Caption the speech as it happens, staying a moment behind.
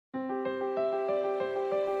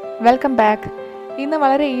Welcome back. ഇന്ന്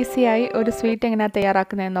വളരെ ഈസിയായി ഒരു സ്വീറ്റ് എങ്ങനെയാണ്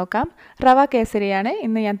തയ്യാറാക്കുന്നതെന്ന് നോക്കാം. റവ കേസരിയാണ്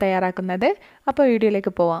ഇന്ന് ഞാൻ തയ്യാറാക്കുന്നത്. അപ്പോൾ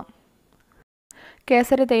വീഡിയോയിലേക്ക് പോവാം.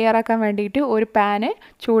 കേസരി തയ്യാറാക്കാൻ വേണ്ടിയിട്ട് ഒരു പാന്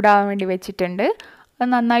ചൂടാവാൻ വേണ്ടി വെച്ചിട്ടുണ്ട്. അത്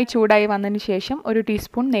നന്നായി ചൂടായി വന്നതിന് ശേഷം ഒരു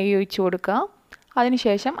ടീസ്പൂൺ നെയ്യ് ഒഴിച്ച് കൊടുക്കുക.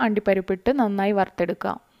 അതിനുശേഷം അണ്ടിപ്പരിപ്പിട്ട് നന്നായി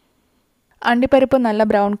വറുത്തെടുക്കുക. അണ്ടിപ്പരിപ്പ് നല്ല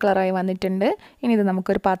ബ്രൗൺ കളറായി വന്നിട്ടുണ്ട്. ഇനി ഇത്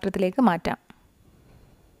നമുക്കൊരു പാത്രത്തിലേക്ക് മാറ്റാം.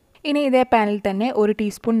 ഇനി ഇതേ പാനിൽ തന്നെ ഒരു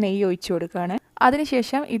ടീസ്പൂൺ നെയ്യ് ഒഴിച്ച് കൊടുക്കുകയാണ്.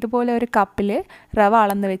 അതിനുശേഷം ഇതുപോലെ ഒരു കപ്പിൽ റവ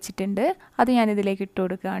അളന്ന് വെച്ചിട്ടുണ്ട്. അത് ഞാനിതിലേക്ക് ഇട്ട്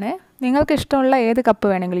കൊടുക്കുകയാണ്. നിങ്ങൾക്ക് ഇഷ്ടമുള്ള ഏത് കപ്പ്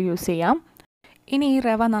വേണമെങ്കിലും യൂസ് ചെയ്യാം. ഇനി ഈ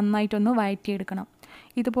റവ നന്നായിട്ടൊന്ന് വഴറ്റിയെടുക്കണം.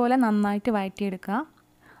 ഇതുപോലെ നന്നായിട്ട് വഴറ്റിയെടുക്കുക.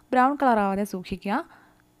 ബ്രൗൺ കളറാവാതെ സൂക്ഷിക്കുക.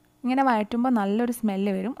 ഇങ്ങനെ വഴറ്റുമ്പോൾ നല്ലൊരു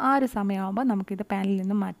സ്മെല്ല് വരും. ആ ഒരു സമയമാകുമ്പോൾ നമുക്കിത് പാനിൽ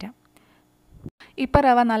നിന്നും മാറ്റാം. ഇപ്പോൾ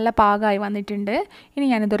റവ നല്ല പാകമായി വന്നിട്ടുണ്ട്. ഇനി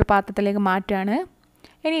ഞാനിതൊരു പാത്രത്തിലേക്ക് മാറ്റുകയാണ്.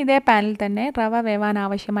 ഇനി ഇതേ പാനിൽ തന്നെ റവ വേവാൻ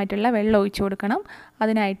ആവശ്യമായിട്ടുള്ള വെള്ളം ഒഴിച്ചു കൊടുക്കണം.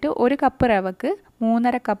 അതിനായിട്ട് ഒരു കപ്പ് റവക്ക്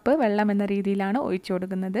 3.5 കപ്പ് വെള്ളം എന്ന രീതിയിലാണ് ഒഴിച്ചു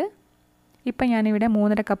കൊടുക്കുന്നത്. ഇപ്പം ഞാനിവിടെ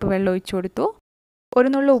 3.5 കപ്പ് വെള്ളം ഒഴിച്ചു കൊടുത്തു. ഒരു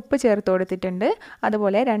നുള്ളു ഉപ്പ് ചേർത്ത് കൊടുത്തിട്ടുണ്ട്.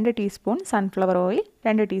 അതുപോലെ 2 ടീസ്പൂൺ സൺഫ്ലവർ ഓയിൽ,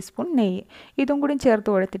 2 ടീസ്പൂൺ നെയ്യ് ഇതും കൂടി ചേർത്ത്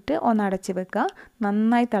കൊടുത്തിട്ട് ഒന്ന് അടച്ച് വെക്കുക.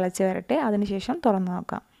 നന്നായി തിളച്ച് വരട്ടെ. അതിനുശേഷം തുറന്ന്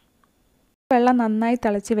നോക്കാം. വെള്ളം നന്നായി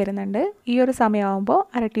തിളച്ച് വരുന്നുണ്ട്. ഈ ഒരു സമയമാകുമ്പോൾ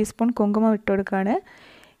 1/2 ടീസ്പൂൺ കുങ്കുമം ഇട്ട് കൊടുക്കുകയാണ്.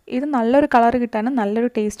 ഇത് നല്ലൊരു കളർ കിട്ടാനും നല്ലൊരു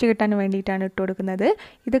ടേസ്റ്റ് കിട്ടാനും വേണ്ടിയിട്ടാണ് ഇട്ട് കൊടുക്കുന്നത്.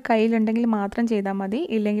 ഇത് കയ്യിലുണ്ടെങ്കിൽ മാത്രം ചെയ്താൽ മതി.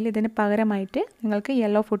 ഇല്ലെങ്കിൽ ഇതിന് പകരമായിട്ട് നിങ്ങൾക്ക്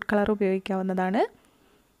യെല്ലോ ഫുഡ് കളർ ഉപയോഗിക്കാവുന്നതാണ്.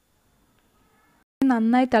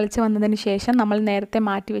 നന്നായി തിളച്ച് വന്നതിന് ശേഷം നമ്മൾ നേരത്തെ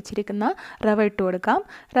മാറ്റി വെച്ചിരിക്കുന്ന റവ ഇട്ട് കൊടുക്കാം.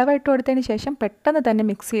 റവ ഇട്ട് കൊടുത്തതിന് ശേഷം പെട്ടെന്ന് തന്നെ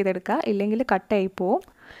മിക്സ് ചെയ്തെടുക്കുക. ഇല്ലെങ്കിൽ കട്ടായി പോവും.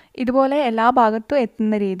 ഇതുപോലെ എല്ലാ ഭാഗത്തും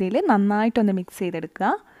എത്തുന്ന രീതിയിൽ നന്നായിട്ടൊന്ന് മിക്സ് ചെയ്തെടുക്കുക.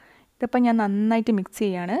 ഇതിപ്പോൾ ഞാൻ നന്നായിട്ട് മിക്സ്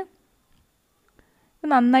ചെയ്യാണ്.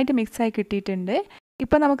 നന്നായിട്ട് മിക്സായി കിട്ടിയിട്ടുണ്ട്.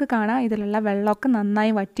 ഇപ്പോൾ നമുക്ക് കാണാം ഇതിലുള്ള വെള്ളമൊക്കെ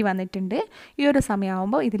നന്നായി വറ്റി വന്നിട്ടുണ്ട്. ഈ ഒരു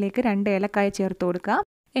സമയമാകുമ്പോൾ ഇതിലേക്ക് 2 ഏലക്കായ ചേർത്ത് കൊടുക്കുക.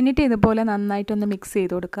 എന്നിട്ട് ഇതുപോലെ നന്നായിട്ടൊന്ന് മിക്സ്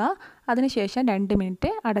ചെയ്ത് കൊടുക്കുക. അതിനുശേഷം 2 മിനിറ്റ്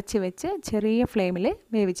അടച്ച് വെച്ച് ചെറിയ ഫ്ലെയിമിൽ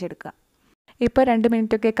വേവിച്ചെടുക്കുക. ഇപ്പോൾ 2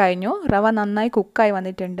 മിനിറ്റൊക്കെ കഴിഞ്ഞു. റവ നന്നായി കുക്കായി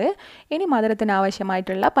വന്നിട്ടുണ്ട്. ഇനി മധുരത്തിന്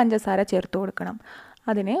ആവശ്യമായിട്ടുള്ള പഞ്ചസാര ചേർത്ത് കൊടുക്കണം.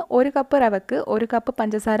 അതിന് 1 കപ്പ് റവക്ക് 1 കപ്പ്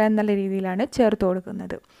പഞ്ചസാര എന്നുള്ള രീതിയിലാണ് ചേർത്ത്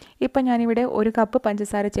കൊടുക്കുന്നത്. ഇപ്പം ഞാനിവിടെ 1 കപ്പ്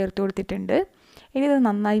പഞ്ചസാര ചേർത്ത് കൊടുത്തിട്ടുണ്ട്. ഇനി ഇത്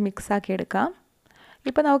നന്നായി മിക്സാക്കി എടുക്കാം.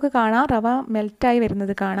 ഇപ്പോൾ നമുക്ക് കാണാം റവ മെൽറ്റായി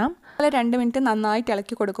വരുന്നത് കാണാം. അതുപോലെ 2 മിനിറ്റ് നന്നായിട്ട്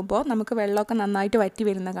ഇളക്കി കൊടുക്കുമ്പോൾ നമുക്ക് വെള്ളമൊക്കെ നന്നായിട്ട് വറ്റി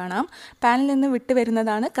വരുന്നത് കാണാം. പാനിൽ നിന്ന് വിട്ട്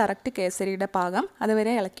വരുന്നതാണ് കറക്റ്റ് കേസരിയുടെ പാകം.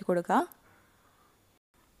 അതുവരെ ഇളക്കി കൊടുക്കുക.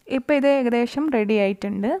 ഇപ്പോൾ ഇത് ഏകദേശം റെഡി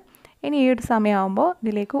ആയിട്ടുണ്ട്. ഇനി ഈ ഒരു സമയമാകുമ്പോൾ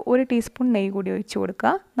ഇതിലേക്ക് 1 ടീസ്പൂൺ നെയ്യ് കൂടി ഒഴിച്ച്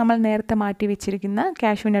കൊടുക്കുക. നമ്മൾ നേരത്തെ മാറ്റി വെച്ചിരിക്കുന്ന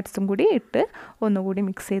കാഷ്യൂ നട്ട്സും കൂടി ഇട്ട് ഒന്നുകൂടി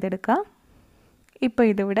മിക്സ് ചെയ്തെടുക്കുക. ഇപ്പോൾ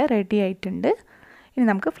ഇതിവിടെ റെഡി ആയിട്ടുണ്ട്. ഇനി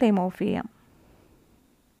നമുക്ക് ഫ്ലെയിം ഓഫ് ചെയ്യാം.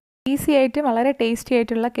 ഈസി ആയിട്ട് വളരെ ടേസ്റ്റി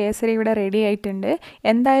ആയിട്ടുള്ള കേസരി ഇവിടെ റെഡി ആയിട്ടുണ്ട്.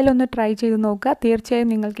 എന്തായാലും ഒന്ന് ട്രൈ ചെയ്ത് നോക്കുക.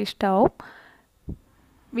 തീർച്ചയായും നിങ്ങൾക്ക് ഇഷ്ടമാവും.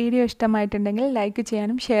 വീഡിയോ ഇഷ്ടമായിട്ടുണ്ടെങ്കിൽ ലൈക്ക്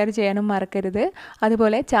ചെയ്യാനും ഷെയർ ചെയ്യാനും മറക്കരുത്.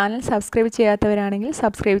 അതുപോലെ ചാനൽ സബ്സ്ക്രൈബ് ചെയ്യാത്തവരാണെങ്കിൽ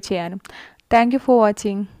സബ്സ്ക്രൈബ് ചെയ്യാനും. Thank you for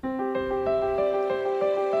watching.